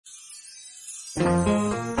Welcome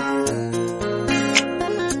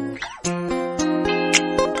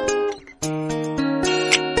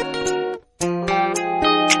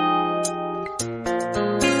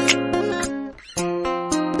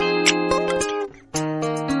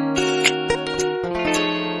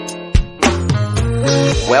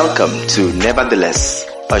to Nevertheless,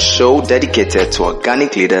 a show dedicated to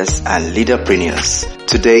organic leaders and leaderpreneurs.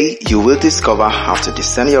 Today, you will discover how to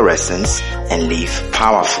discern your essence and live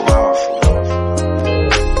powerful.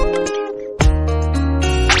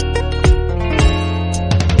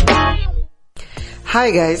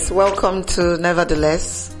 Hi guys, welcome to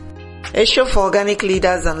Nevertheless, a show for organic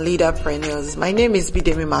leaders and leaderpreneurs. My name is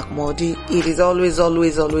Bidemi Mark-Mordi. It is always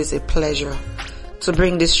a pleasure to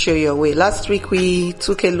bring this show your way. Last week we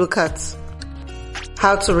took a look at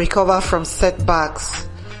how to recover from setbacks,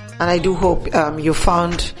 and I do hope you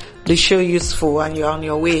found the show useful and you're on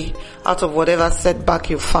your way out of whatever setback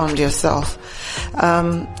you found yourself.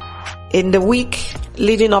 In the week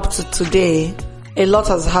leading up to today, a lot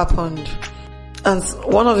has happened, and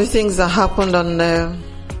one of the things that happened on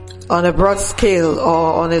a broad scale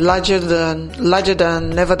or on a larger than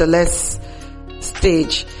nevertheless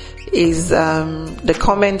stage is the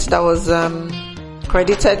comment that was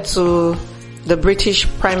credited to the British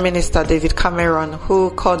Prime Minister David Cameron, who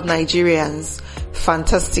called Nigerians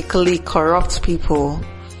fantastically corrupt people.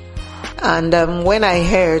 And when I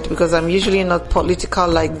heard, because I'm usually not political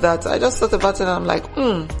like that, I just thought about it and I'm like,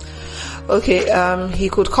 okay, he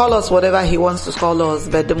could call us whatever he wants to call us,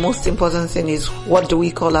 but the most important thing is, what do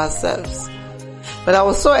we call ourselves? But I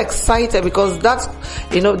was so excited because that's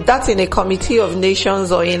in a committee of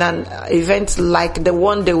nations or in an event like the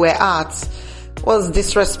one they were at was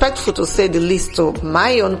disrespectful, to say the least, to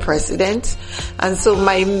my own president. And so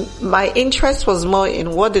my interest was more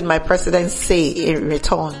in what did my president say in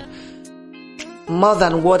return, more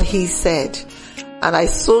than what he said. And I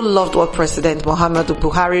so loved what President Muhammadu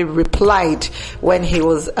Buhari replied when he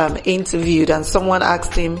was interviewed, and someone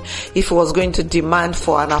asked him if he was going to demand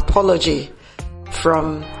for an apology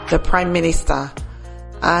from the Prime Minister.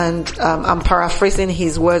 And I'm paraphrasing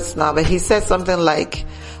his words now, but he said something like,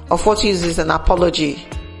 of what use is an apology?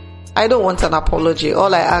 I don't want an apology.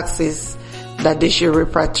 All I ask is that they should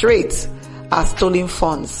repatriate our stolen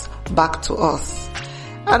funds back to us.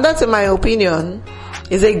 And that, in my opinion,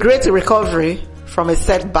 is a great recovery from a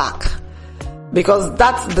setback, because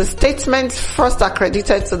that's the statement first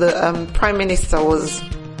accredited to the Prime Minister was,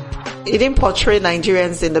 it didn't portray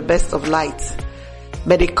Nigerians in the best of light.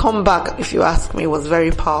 But the comeback, if you ask me, was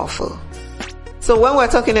very powerful. So when we're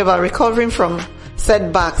talking about recovering from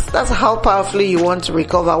setbacks, that's how powerfully you want to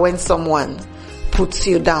recover when someone puts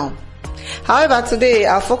you down. However, today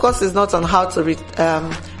our focus is not on how to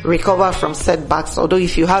recover from setbacks, although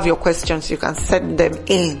if you have your questions, you can send them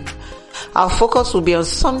in. Our focus will be on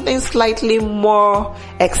something slightly more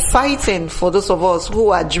exciting for those of us who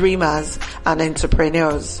are dreamers and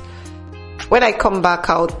entrepreneurs. When I come back,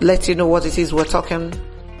 I'll let you know what it is we're talking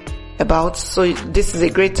about. So this is a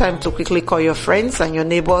great time to quickly call your friends and your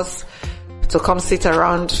neighbors to come sit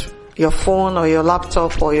around your phone or your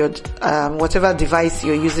laptop or your whatever device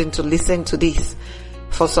you're using to listen to this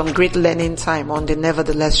for some great learning time on the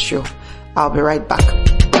Nevertheless show. I'll be right back.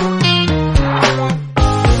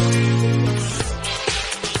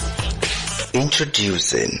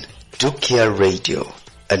 Introducing Dukia Radio,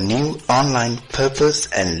 a new online purpose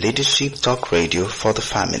and leadership talk radio for the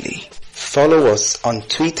family. Follow us on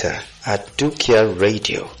Twitter at Dukia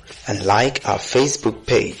Radio and like our Facebook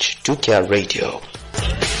page, Dukia Radio.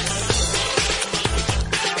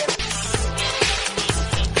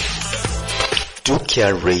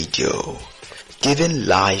 Dukia Radio, giving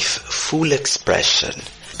life full expression.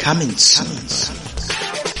 Coming soon.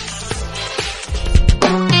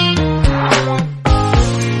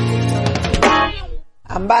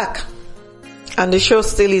 I'm back, and the show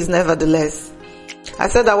still is Nevertheless. I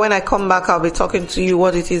said that when I come back, I'll be talking to you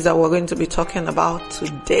what it is that we're going to be talking about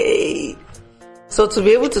today. So to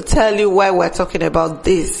be able to tell you why we're talking about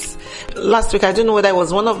this, last week, I don't know whether it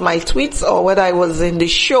was one of my tweets or whether I was in the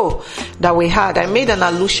show that we had, I made an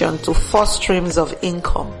allusion to 4 streams of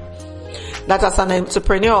income. That as an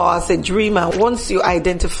entrepreneur or as a dreamer, once you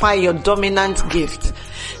identify your dominant gift,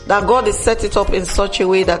 that God has set it up in such a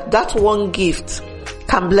way that that one gift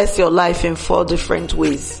can bless your life in 4 different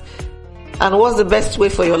ways. And what's the best way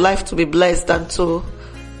for your life to be blessed than to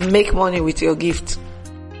make money with your gift?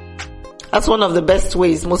 That's one of the best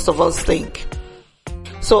ways most of us think.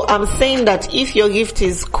 So I'm saying that if your gift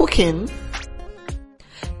is cooking,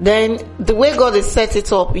 then the way God has set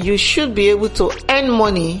it up, you should be able to earn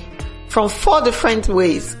money from 4 different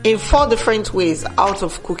ways, in 4 different ways out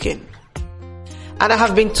of cooking. And I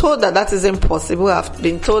have been told that that isn't possible. I've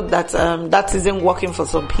been told that that isn't working for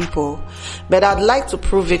some people. But I'd like to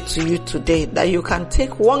prove it to you today that you can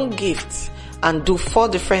take one gift and do 4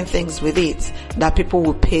 different things with it that people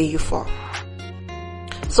will pay you for.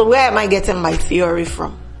 So where am I getting my theory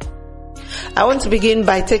from? I want to begin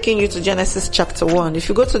by taking you to Genesis chapter 1. If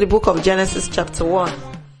you go to the book of Genesis chapter 1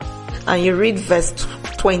 and you read verse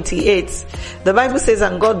 28, the Bible says,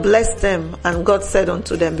 and God blessed them, and God said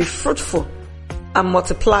unto them, be fruitful and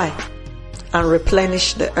multiply and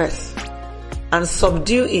replenish the earth and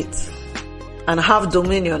subdue it and have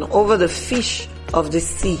dominion over the fish of the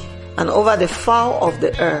sea and over the fowl of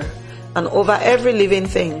the air and over every living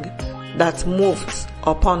thing that moves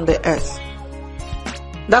upon the earth.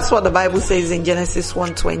 That's what the Bible says in Genesis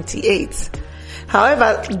 1:28.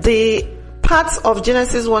 However, the part of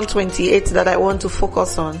Genesis 1:28 that I want to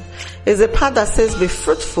focus on is the part that says be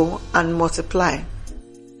fruitful and multiply.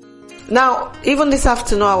 Now, even this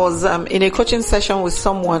afternoon I was in a coaching session with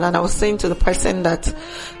someone, and I was saying to the person that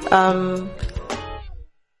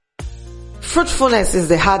fruitfulness is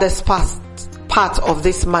the hardest part of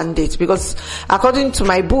this mandate, because according to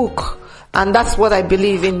my book, and that's what I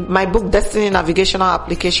believe in my book, Destiny Navigational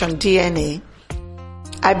Application, DNA,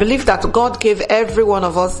 I believe that God gave every one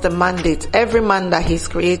of us the mandate, every man that He's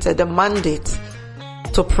created, the mandate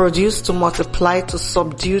to produce, to multiply, to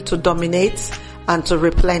subdue, to dominate, and to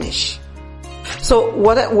replenish. So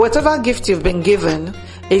whatever gift you've been given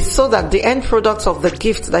is so that the end product of the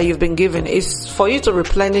gift that you've been given is for you to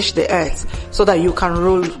replenish the earth so that you can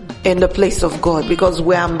rule in the place of God, because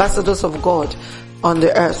we're ambassadors of God on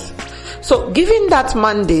the earth. So given that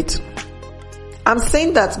mandate, I'm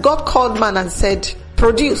saying that God called man and said,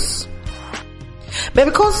 produce. But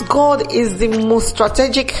because God is the most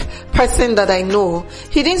strategic person that I know,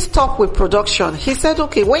 He didn't stop with production. He said,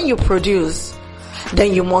 okay, when you produce,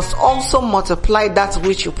 then you must also multiply that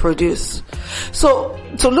which you produce. So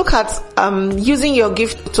to look at using your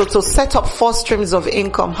gift to set up 4 streams of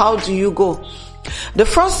income, how do you go? The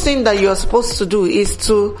first thing that you're supposed to do is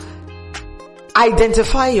to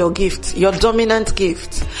identify your gift, your dominant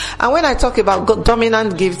gift. And when I talk about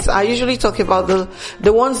dominant gifts, I usually talk about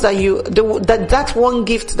the ones that that one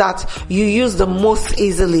gift that you use the most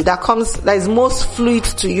easily, that is most fluid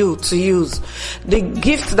to you to use. The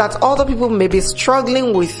gift that other people may be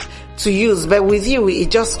struggling with to use, but with you it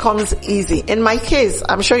just comes easy. In my case,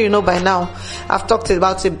 I'm sure you know by now, I've talked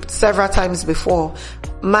about it several times before.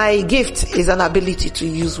 My gift is an ability to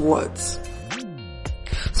use words.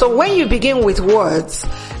 So when you begin with words,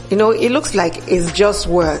 it looks like it's just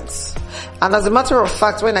words. And as a matter of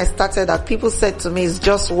fact, when I started that, people said to me, it's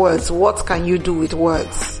just words. What can you do with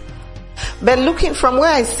words? But looking from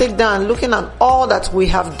where I sit down, looking at all that we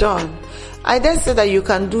have done, I then say that you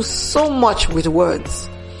can do so much with words.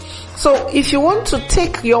 So if you want to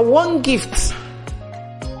take your one gift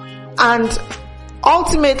and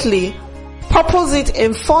ultimately purpose it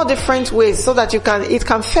in 4 different ways so that it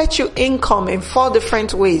can fetch you income in 4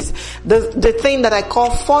 different ways. The thing that I call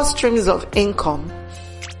 4 streams of income.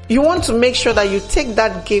 You want to make sure that you take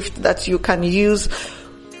that gift that you can use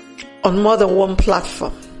on more than one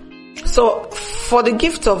platform. So for the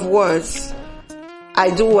gift of words, I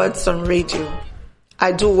do words on radio.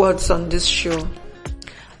 I do words on this show.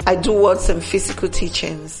 I do words in physical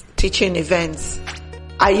teaching events.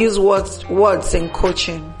 I use words in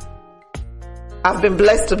coaching. I've been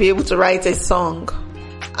blessed to be able to write a song.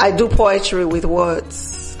 I do poetry with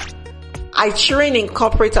words. I train in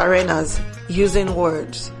corporate arenas using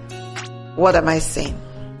words. What am I saying?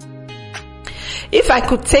 If I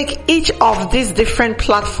could take each of these different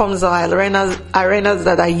platforms or arenas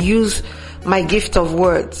that I use my gift of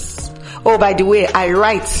words. Oh, by the way, I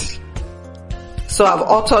write. So I've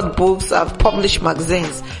authored books, I've published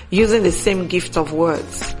magazines using the same gift of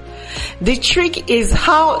words. The trick is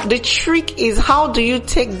how do you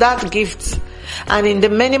take that gift and in the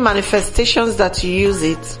many manifestations that you use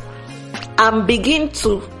it and begin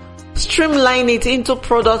to streamline it into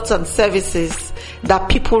products and services that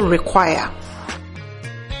people require.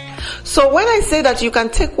 So when I say that you can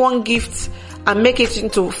take one gift and make it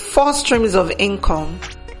into 4 streams of income,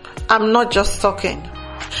 I'm not just talking.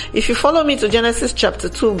 If you follow me to Genesis chapter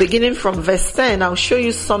 2, beginning from verse 10, I'll show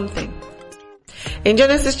you something. In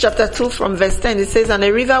Genesis chapter 2 from verse 10, it says, and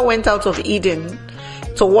a river went out of Eden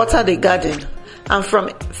to water the garden, and from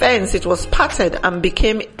thence it was parted and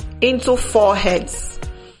became into 4 heads.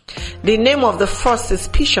 The name of the first is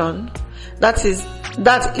Pishon, that is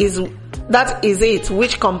it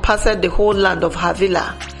which compasseth the whole land of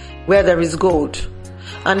Havilah, where there is gold.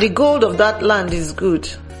 And the gold of that land is good.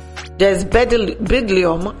 There is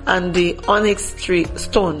bdellium and the onyx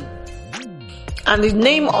stone. And the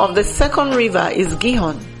name of the second river is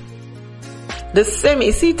Gihon. The same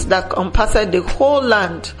is it that compasseth the whole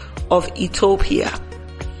land of Ethiopia.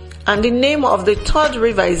 And the name of the third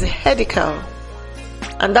river is Hiddekel,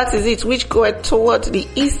 and that is it which goeth toward the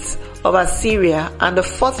east of Assyria. And the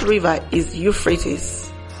fourth river is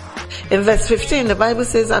Euphrates. In verse 15, the Bible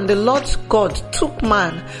says, and the Lord God took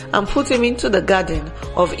man and put him into the garden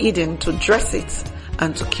of Eden to dress it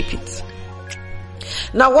and to keep it.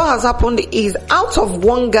 Now what has happened is, out of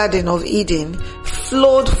one garden of Eden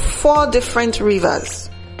flowed 4 different rivers.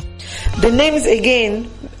 The names again,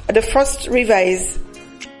 the first river is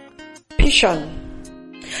Pishon.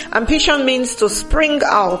 And Pishon means to spring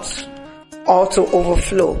out or to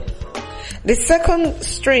overflow. The second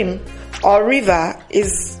stream or river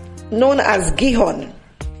is known as Gihon.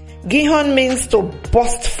 Gihon means to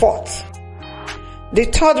burst forth. The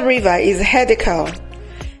third river is Hiddekel.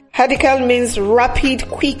 Hiddekel means rapid,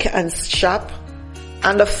 quick and sharp.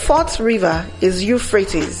 And the fourth river is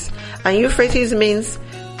Euphrates. And Euphrates means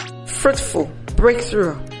fruitful,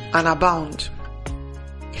 breakthrough and abound.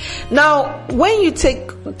 Now, when you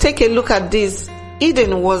take a look at this,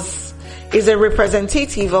 Eden is a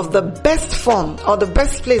representative of the best form or the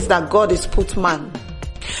best place that God has put man.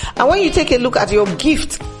 And when you take a look at your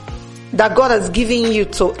gift that God has given you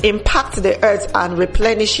to impact the earth and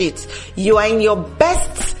replenish it, you are in your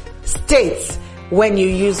best state when you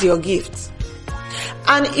use your gift.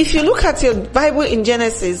 And if you look at your Bible in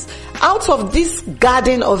Genesis, out of this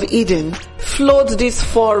Garden of Eden flowed these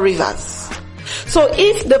 4 rivers. So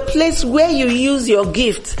if the place where you use your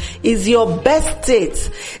gift is your best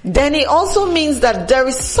state, then it also means that there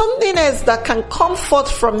is something else that can come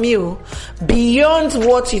forth from you beyond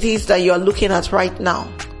what it is that you're looking at right now.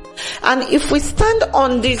 And if we stand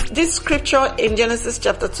on this scripture in Genesis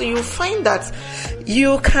chapter 2, you'll find that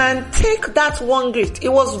you can take that one gift. It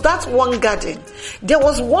was that one garden. There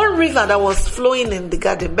was one river that was flowing in the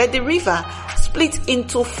garden, but the river split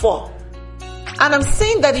into 4. And I'm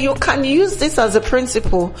saying that you can use this as a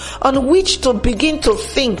principle on which to begin to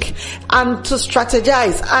think and to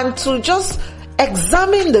strategize and to just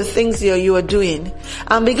examine the things you are doing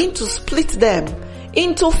and begin to split them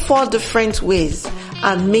into 4 different ways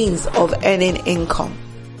and means of earning income.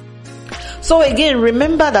 So again,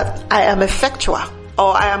 remember that I am effectual,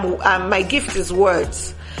 or my gift is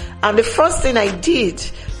words. And the first thing I did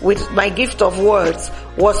with my gift of words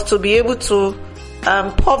was to be able to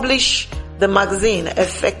publish the magazine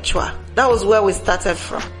Effectual. That was where we started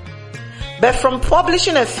from. But from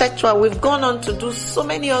publishing Effectual, we've gone on to do so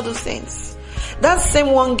many other things. That same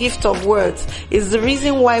one gift of words is the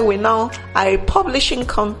reason why we now are a publishing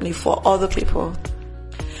company for other people.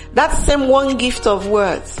 That same one gift of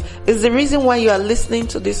words is the reason why you are listening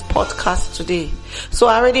to this podcast today. So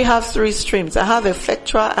I already have 3 streams. I have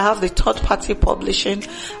Effectual, I have the third party publishing,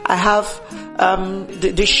 I have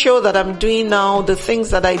the show that I'm doing now, the things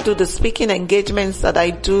that I do, the speaking engagements that I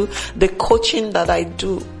do, the coaching that I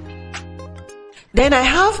do. Then I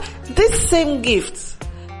have this same gift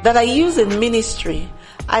that I use in ministry.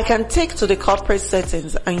 I can take to the corporate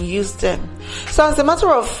settings and use them. So as a matter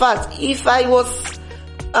of fact, if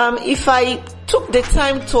I took the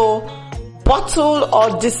time to bottle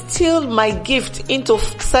or distill my gift into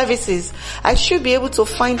services, I should be able to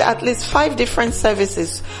find at least 5 different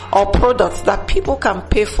services or products that people can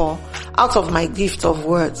pay for out of my gift of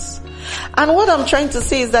words. And what I'm trying to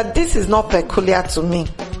say is that this is not peculiar to me.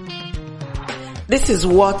 This is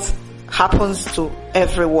what happens to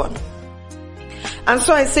everyone. And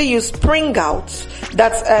so I say you spring out,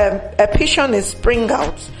 that a Pishon is spring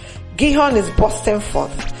out, Gihon is bursting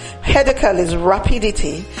forth, Hiddekel is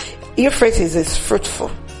rapidity, Euphrates is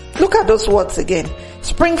fruitful. Look at those words again.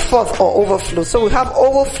 Spring forth or overflow. So we have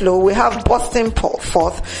overflow, we have bursting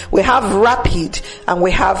forth, we have rapid, and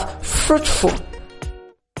we have fruitful.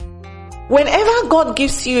 Whenever God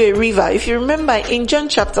gives you a river, if you remember in John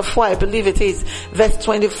chapter 4, I believe it is, verse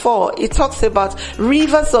 24, it talks about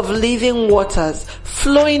rivers of living waters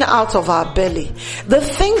flowing out of our belly. The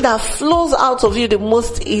thing that flows out of you the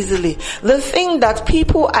most easily, the thing that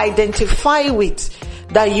people identify with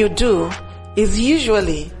that you do, is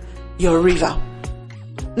usually your river.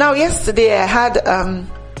 Now yesterday I had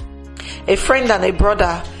a friend and a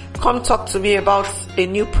brother come talk to me about a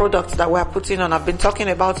new product that we're putting on. I've been talking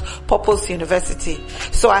about Purpose University.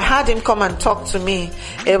 So I had him come and talk to me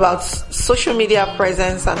about social media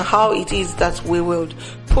presence and how it is that we will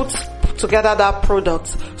put together that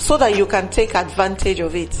product so that you can take advantage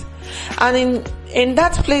of it. And in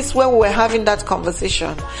that place where we were having that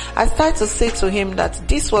conversation, I started to say to him that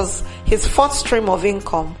this was his 4th stream of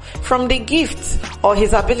income from the gift or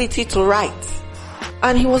his ability to write.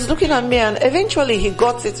 And he was looking at me, and eventually he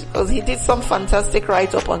got it because he did some fantastic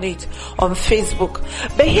write-up on it on Facebook.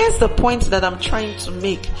 But here's the point that I'm trying to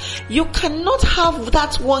make. You cannot have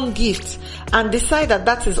that one gift and decide that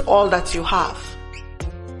that is all that you have.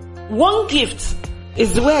 One gift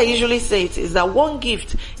is the way I usually say it, is that one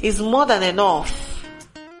gift is more than enough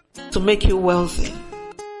to make you wealthy.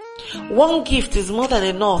 One gift is more than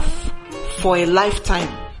enough for a lifetime.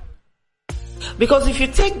 Because if you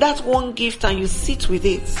take that one gift and you sit with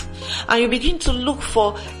it and you begin to look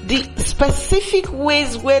for the specific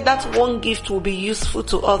ways where that one gift will be useful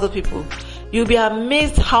to other people, you'll be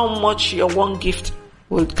amazed how much your one gift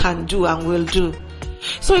can do and will do.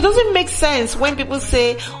 So it doesn't make sense when people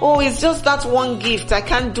say, oh, it's just that one gift, I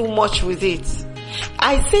can't do much with it.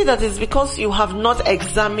 I say that it's because you have not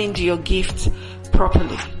examined your gift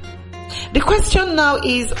properly. The question now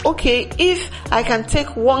is, okay, if I can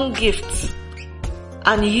take one gift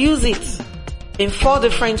and use it in 4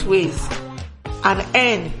 different ways and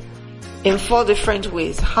earn in 4 different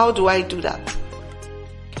ways, how do I do that?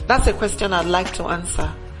 That's a question I'd like to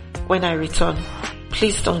answer when I return.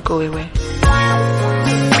 Please don't go away.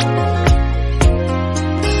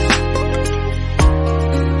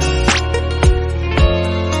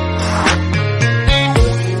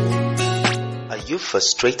 Are you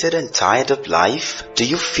frustrated and tired of life? Do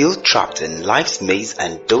you feel trapped in life's maze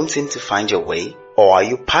and don't seem to find your way? Or are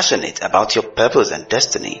you passionate about your purpose and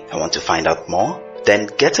destiny and want to find out more? Then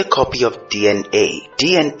get a copy of DNA.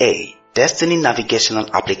 DNA, Destiny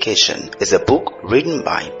Navigational Application, is a book written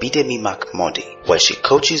by Bidemi Mark-Mordi, where she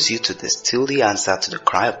coaches you to distill the answer to the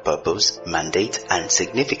cry of purpose, mandate, and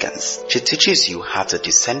significance. She teaches you how to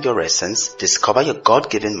discern your essence, discover your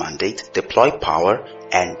God-given mandate, deploy power,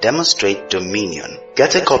 and demonstrate dominion.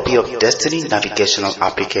 Get a copy of Destiny Navigational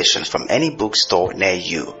Application from any bookstore near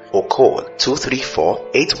you or call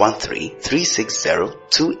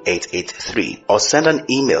 234-813-360-2883 or send an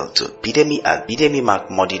email to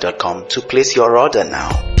bidemi@bidemimarkmodi.com to place your order now.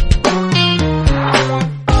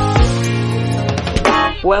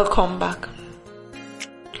 Welcome back.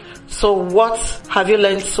 So what have you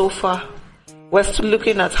learned so far? We're still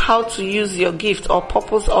looking at how to use your gift or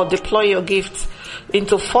purpose or deploy your gifts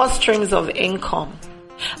into 4 streams of income.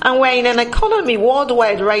 And we're in an economy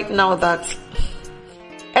worldwide right now that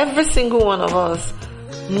every single one of us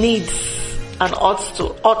needs and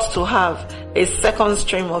ought to have a second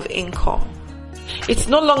stream of income. It's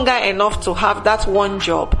no longer enough to have that one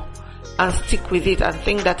job and stick with it and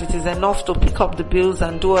think that it is enough to pick up the bills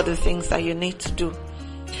and do other things that you need to do.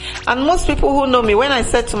 And most people who know me, when I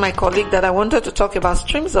said to my colleague that I wanted to talk about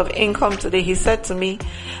streams of income today, he said to me,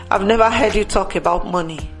 I've never heard you talk about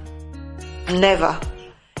money. Never.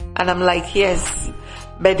 And I'm like, yes,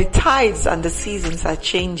 but the tides and the seasons are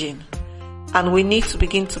changing and we need to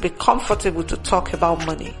begin to be comfortable to talk about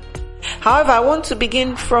money. However, I want to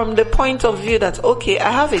begin from the point of view that, okay,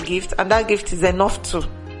 I have a gift and that gift is enough to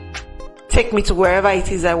take me to wherever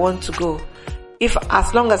it is I want to go,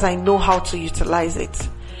 as long as I know how to utilize it.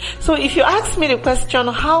 So if you ask me the question,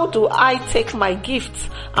 how do I take my gifts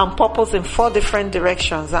and purpose in 4 different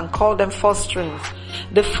directions and call them 4 streams?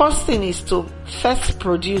 The first thing is to first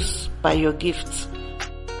produce by your gifts.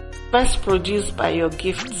 First produce by your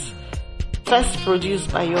gifts. First produce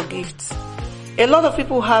by your gifts. A lot of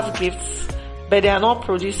people have gifts, but they are not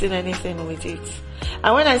producing anything with it.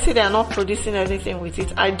 And when I say they are not producing anything with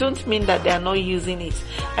it, I don't mean that they are not using it.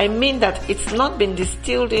 I mean that it's not been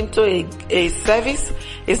distilled into a service.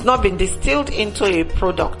 It's not been distilled into a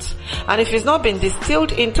product. And if it's not been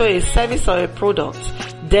distilled into a service or a product,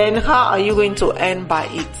 then how are you going to earn by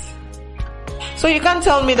it? So you can't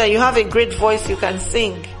tell me that you have a great voice, you can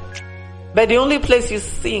sing, but the only place you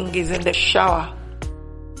sing is in the shower.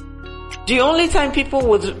 The only time people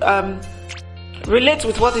would relate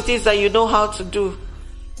with what it is that you know how to do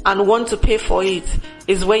and want to pay for it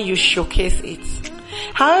is when you showcase it.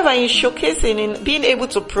 However, in showcasing, in being able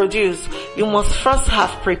to produce, you must first have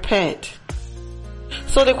prepared.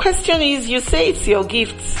 So the question is, you say it's your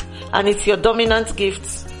gifts and it's your dominant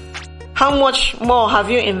gifts. How much more have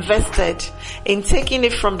you invested in taking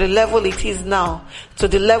it from the level it is now to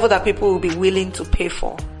the level that people will be willing to pay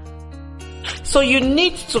for? So you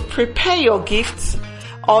need to prepare your gifts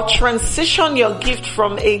or transition your gift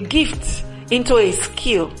from a gift into a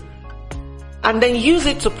skill and then use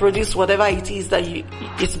it to produce whatever it is that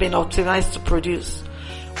it's been optimized to produce.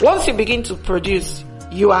 Once you begin to produce,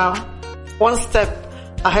 you are one step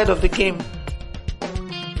ahead of the game.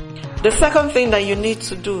 The second thing that you need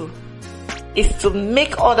to do is to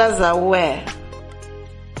make others aware.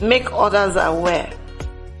 Make others aware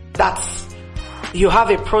that you have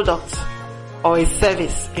a product or a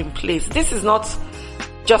service in place. This is not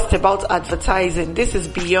just about advertising. This is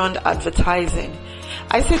beyond advertising.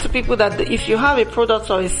 I say to people that if you have a product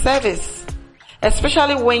or a service,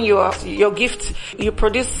 especially when your gift, you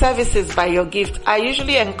produce services by your gift, I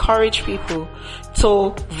usually encourage people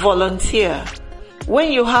to volunteer.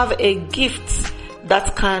 When you have a gift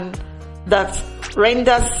that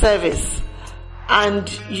renders service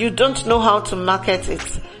and you don't know how to market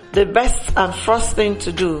it, the best and first thing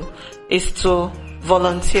to do is to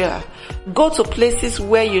volunteer. Go to places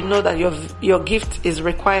where you know that your gift is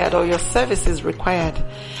required or your service is required,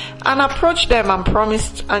 and approach them and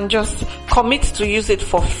promise and just commit to use it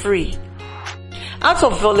for free. Out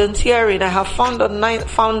of volunteering, I have found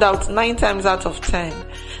out 9 times out of 10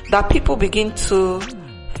 that people begin to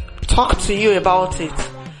talk to you about it,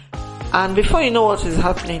 and before you know what is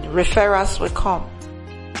happening, referrals will come.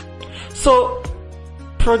 So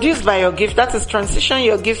produce by your gift, that is transition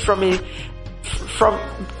your gift from a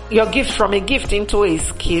gift into a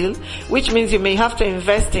skill, which means you may have to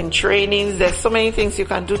invest in trainings. There's so many things you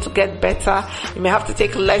can do to get better. You may have to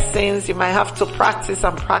take lessons. You might have to practice,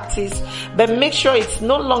 but make sure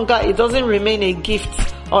it doesn't remain a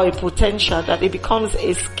gift or a potential, that it becomes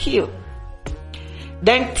a skill.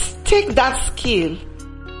 Then take that skill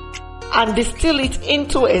and distill it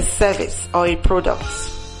into a service or a product.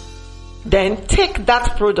 Then take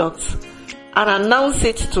that product and announce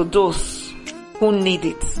it to those who need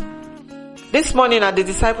it. This morning at the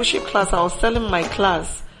discipleship class, I was telling my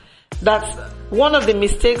class that one of the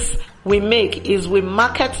mistakes we make is we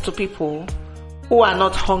market to people who are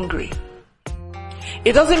not hungry.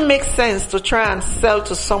 It doesn't make sense to try and sell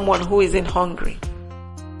to someone who isn't hungry.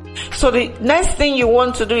 So the next thing you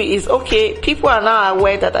want to do is, okay, people are now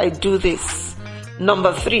aware that I do this.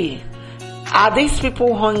 Number 3, are these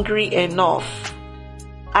people hungry enough?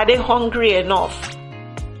 Are they hungry enough?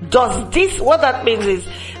 What that means is,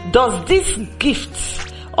 does this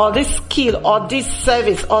gift or this skill or this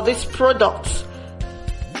service or this product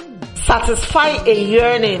satisfy a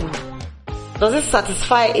yearning? Does it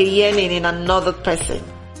satisfy a yearning in another person?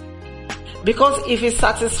 Because if it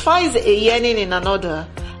satisfies a yearning in another,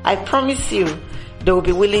 I promise you, they will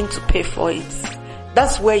be willing to pay for it.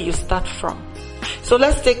 That's where you start from. So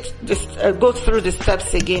let's go through the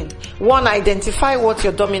steps again. 1, identify what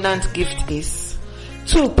your dominant gift is.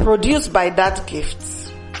 2, produce by that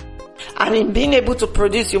gift. And in being able to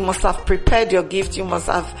produce, you must have prepared your gift. You must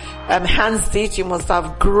have enhanced it. You must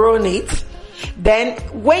have grown it. Then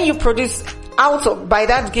when you produce by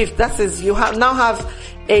that gift, that is, you now have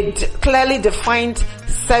a clearly defined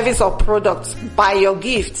service or product by your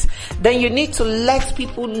gift. Then you need to let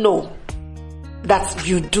people know that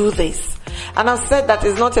you do this. And I've said that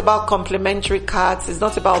it's not about complimentary cards. It's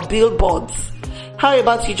not about billboards. How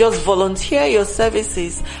about you just volunteer your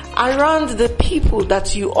services around the people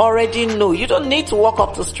that you already know? You don't need to walk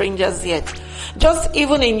up to strangers yet. Just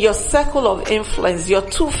even in your circle of influence, your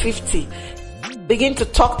 250, begin to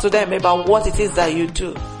talk to them about what it is that you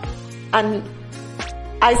do. And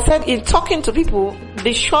I said, in talking to people,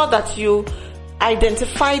 be sure that you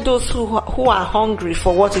identify those who are hungry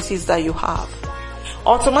for what it is that you have.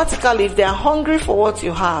 Automatically, if they are hungry for what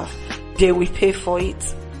you have, they will pay for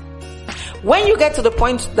it. When you get to the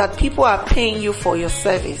point that people are paying you for your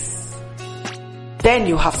service, then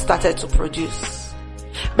you have started to produce.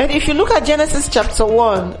 But if you look at Genesis chapter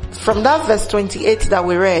 1, from that verse 28 that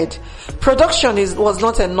we read, production was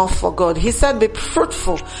not enough for God. He said, be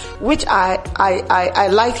fruitful, which I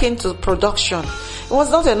liken to production. It was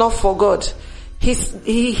not enough for God. He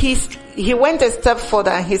went a step further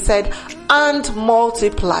and he said, and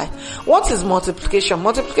multiply. What is multiplication?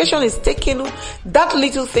 Multiplication is taking that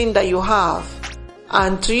little thing that you have,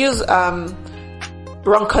 and to use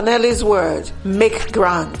Ron Connelly's word, make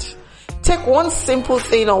grand. Take one simple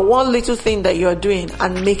thing or one little thing that you're doing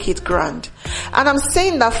and make it grand. And I'm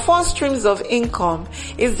saying that 4 streams of income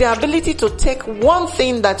is the ability to take one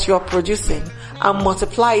thing that you're producing and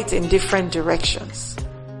multiply it in different directions.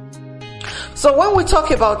 So when we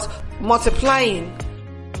talk about multiplying,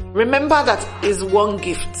 remember that is one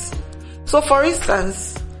gift. So for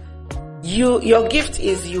instance, your gift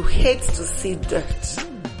is you hate to see dirt.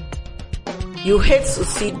 You hate to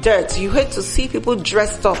see dirt. You hate to see people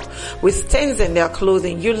dressed up with stains in their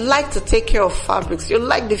clothing. You like to take care of fabrics. You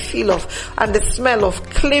like the feel of and the smell of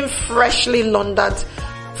clean, freshly laundered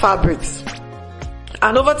fabrics.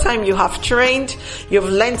 And over time you have trained, you've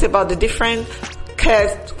learned about the different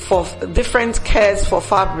cares for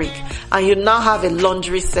fabric, and you now have a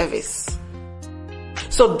laundry service.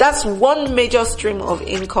 So that's one major stream of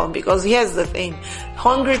income, because here's the thing,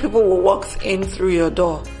 hungry people will walk in through your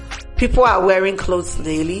door. People are wearing clothes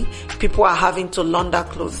daily. People are having to launder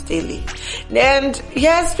clothes daily. And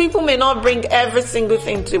yes, people may not bring every single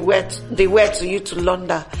thing they wear to you to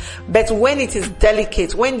launder. But when it is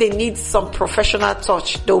delicate, when they need some professional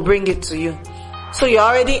touch, they'll bring it to you. So you're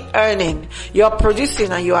already earning. You're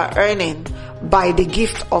producing and you are earning by the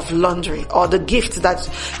gift of laundry, or the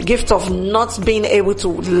gift of not being able to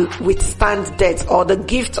withstand debt, or the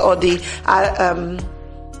gift, or the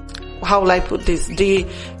how will I put this? The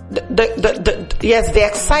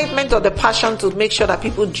excitement or the passion to make sure that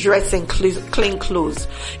people dress in clean clothes.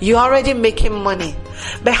 You're already making money.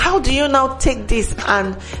 But how do you now take this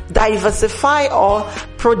and diversify or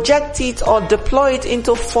project it or deploy it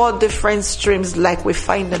into 4 different streams like we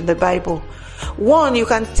find in the Bible? One, you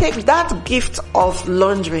can take that gift of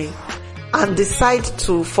laundry and decide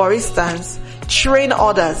to, for instance, train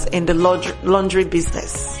others in the laundry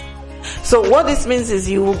business. So what this means is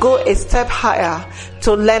you will go a step higher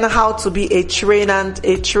to learn how to be a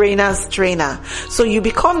trainer's trainer. So you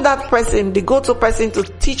become that person, the go-to person to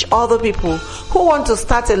teach other people who want to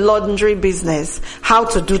start a laundry business how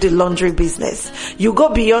to do the laundry business. You go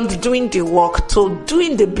beyond doing the work to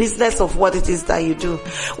doing the business of what it is that you do.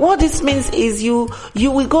 What this means is you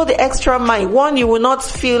will go the extra mile. One, you will not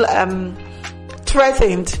feel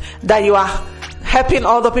threatened that you are helping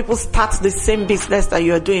other people start the same business that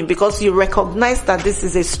you are doing, because you recognize that this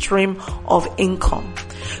is a stream of income.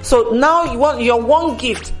 So now your one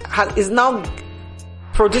gift is now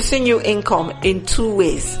producing you income in 2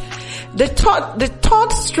 ways. The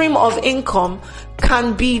third stream of income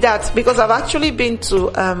can be that, because I've actually been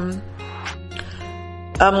to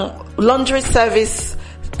laundry service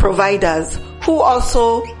providers who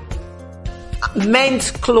also mend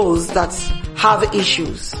clothes that have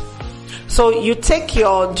issues. So you take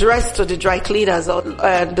your dress to the dry cleaners or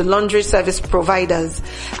the laundry service providers,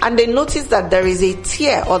 and they notice that there is a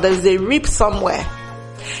tear or there is a rip somewhere.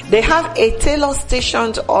 They have a tailor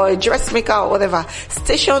stationed, or a dressmaker or whatever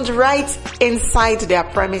stationed right inside their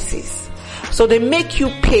premises. So they make you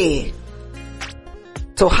pay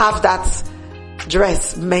to have that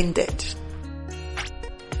dress mended.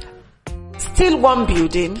 Still one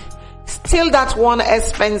building, still that one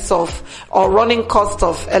expense of or running cost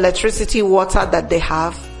of electricity, water that they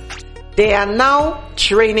have. They are now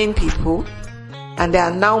training people and they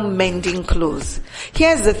are now mending clothes.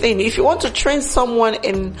 Here's the thing. If you want to train someone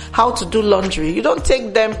in how to do laundry, you don't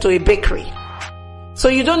take them to a bakery. So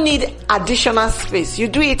you don't need additional space. You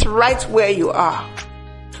do it right where you are.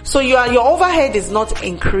 So your overhead is not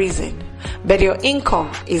increasing, but your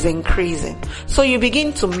income is increasing. So you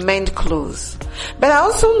begin to mend clothes. But I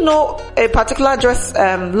also know a particular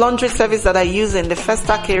laundry service that I use in the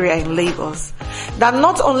Festac area in Lagos that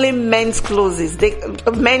not only mends clothes, they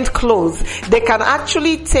can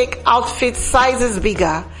actually take outfit sizes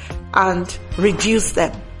bigger and reduce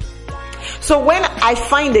them. So when I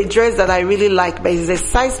find a dress that I really like, but it's a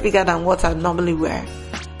size bigger than what I normally wear,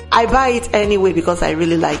 I buy it anyway because I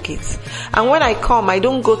really like it. And when I come, I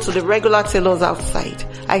don't go to the regular tailors outside.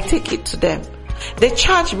 I take it to them. They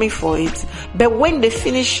charge me for it, but when they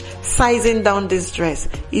finish sizing down this dress,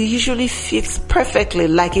 it usually fits perfectly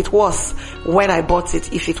like it was when I bought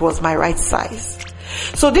it, if it was my right size.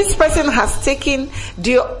 So this person has taken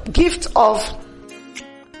the gift of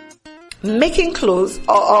making clothes,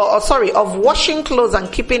 of washing clothes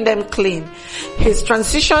and keeping them clean. He's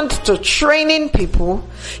transitioned to training people.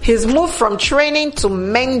 He's moved from training to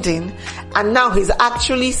mending, and now he's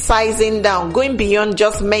actually sizing down, going beyond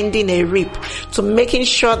just mending a rip to making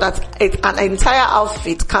sure that an entire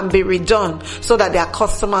outfit can be redone so that their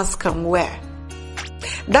customers can wear.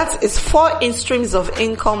 That is 4 streams of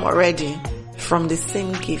income already from the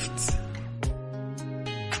same gift.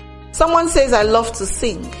 Someone says, I love to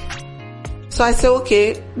sing. So I say,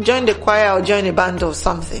 okay, join the choir or join a band or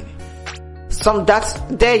something.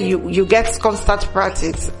 There you get constant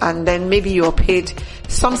practice, and then maybe you're paid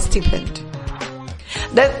some stipend.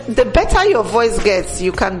 Then the better your voice gets,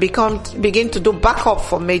 you can begin to do backup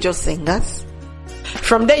for major singers.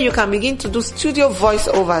 From there you can begin to do studio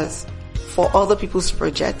voiceovers for other people's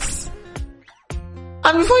projects.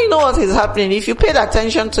 And before you know what is happening, if you paid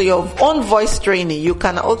attention to your own voice training, you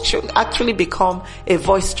can actually become a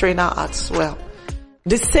voice trainer as well.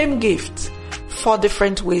 The same gift, 4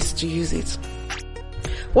 different ways to use it.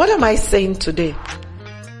 What am I saying today?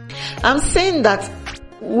 I'm saying that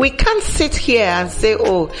we can't sit here and say,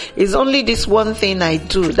 oh, it's only this one thing I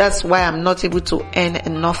do, that's why I'm not able to earn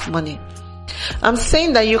enough money. I'm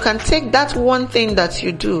saying that you can take that one thing that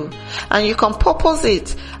you do and you can purpose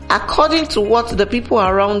it according to what the people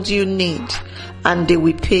around you need, and they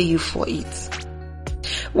will pay you for it.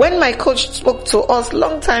 When my coach spoke to us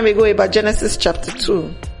long time ago about Genesis chapter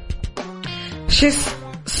 2, she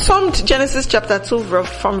summed Genesis chapter 2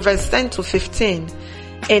 from verse 10 to 15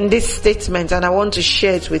 in this statement, and I want to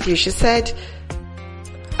share it with you. She said,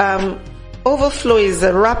 overflow is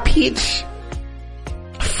a rapid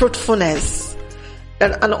fruitfulness.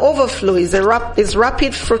 An overflow is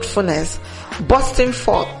rapid fruitfulness bursting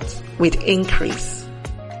forth with increase.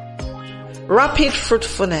 Rapid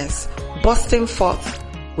fruitfulness bursting forth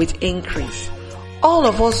with increase. All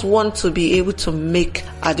of us want to be able to make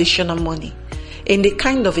additional money in the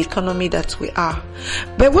kind of economy that we are.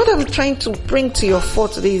 But what I'm trying to bring to your fore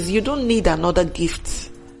today is you don't need another gift.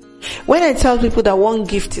 When I tell people that one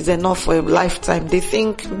gift is enough for a lifetime, they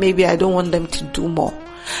think maybe I don't want them to do more.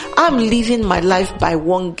 I'm living my life by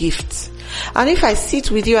one gift. And if I sit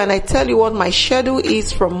with you and I tell you what my schedule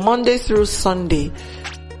is from Monday through Sunday,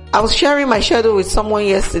 I was sharing my schedule with someone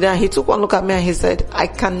yesterday and he took one look at me and he said, I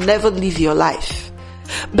can never live your life.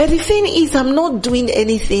 But the thing is, I'm not doing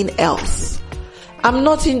anything else. I'm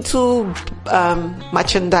not into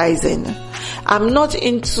merchandising. I'm not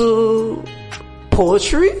into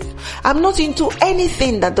poetry. I'm not into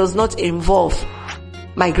anything that does not involve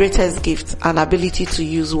my greatest gift, an ability to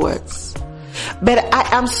use words. But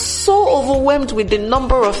I am so overwhelmed with the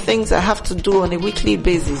number of things I have to do on a weekly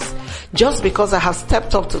basis just because I have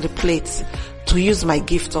stepped up to the plate to use my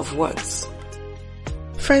gift of words.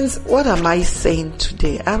 Friends, what am I saying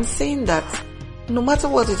today? I'm saying that no matter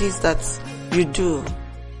what it is that you do,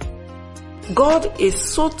 God is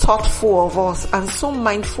so thoughtful of us and so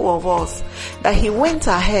mindful of us that He went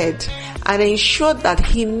ahead and ensured that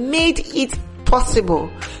He made it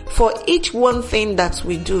possible for each one thing that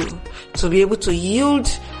we do to be able to yield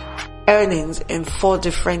earnings in 4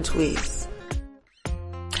 different ways.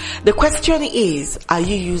 The question is, are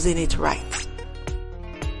you using it right?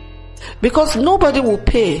 Because nobody will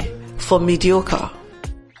pay for mediocre.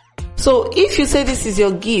 So if you say this is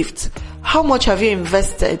your gift, how much have you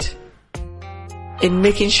invested in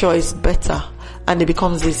making sure it's better and it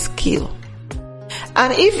becomes a skill?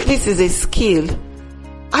 And if this is a skill,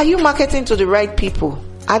 are you marketing to the right people?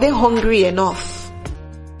 Are they hungry enough?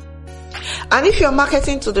 And if you're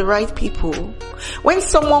marketing to the right people, when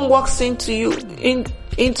someone walks into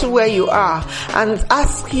where you are and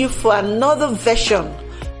asks you for another version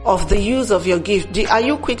of the use of your gift, are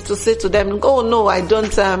you quick to say to them, oh no, I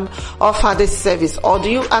don't offer this service? Or do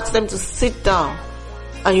you ask them to sit down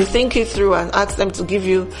and you think it through and ask them to give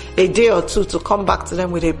you a day or two to come back to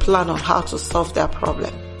them with a plan on how to solve their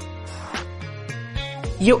problem?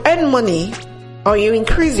 You earn money or you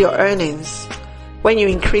increase your earnings when you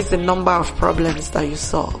increase the number of problems that you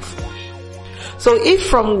solve. So if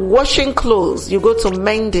from washing clothes you go to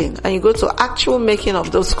mending and you go to actual making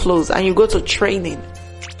of those clothes and you go to training,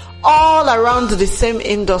 all around the same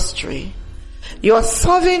industry, you are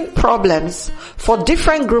solving problems for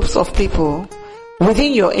different groups of people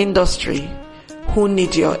within your industry who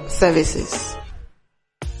need your services.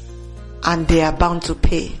 And they are bound to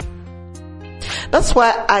pay. That's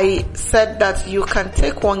why I said that you can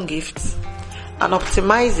take one gift and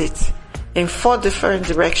optimize it in 4 different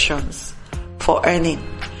directions for earning.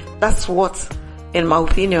 That's what, in my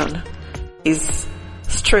opinion, is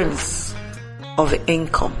streams of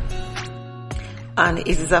income. And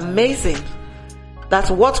it is amazing that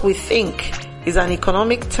what we think is an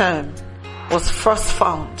economic term was first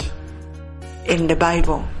found in the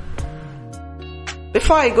Bible.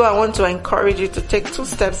 Before I go, I want to encourage you to take 2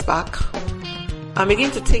 steps back and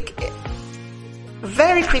begin to take a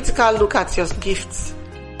very critical look at your gifts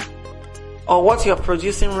or what you're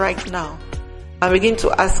producing right now and begin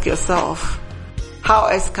to ask yourself, how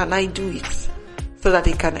else can I do it so that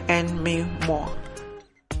it can earn me more?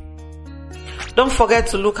 Don't forget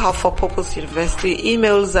to look out for Purpose University.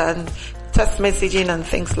 Emails and text messaging and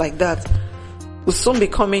things like that will soon be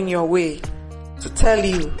coming your way to tell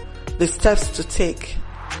you the steps to take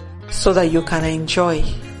so that you can enjoy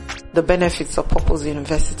the benefits of Purpose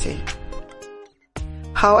University.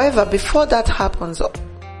 However, before that happens,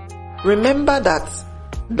 remember that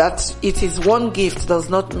it is one gift does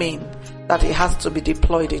not mean that it has to be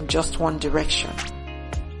deployed in just one direction.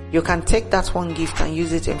 You can take that one gift and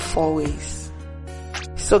use it in 4 ways.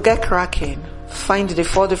 So get cracking. Find the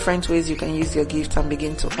 4 different ways you can use your gift and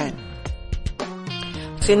begin to earn.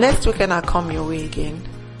 Till next weekend, I'll come your way again.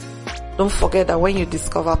 Don't forget that when you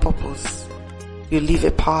discover purpose, you live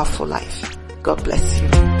a powerful life. God bless you.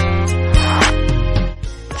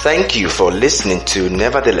 Thank you for listening to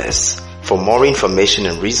Nevertheless. For more information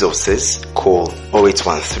and resources, call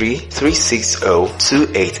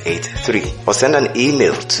 0813-360-2883 or send an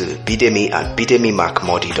email to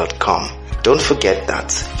bidemi@bidemimark-mordi.com. Don't forget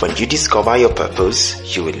that when you discover your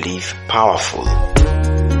purpose, you will live powerful.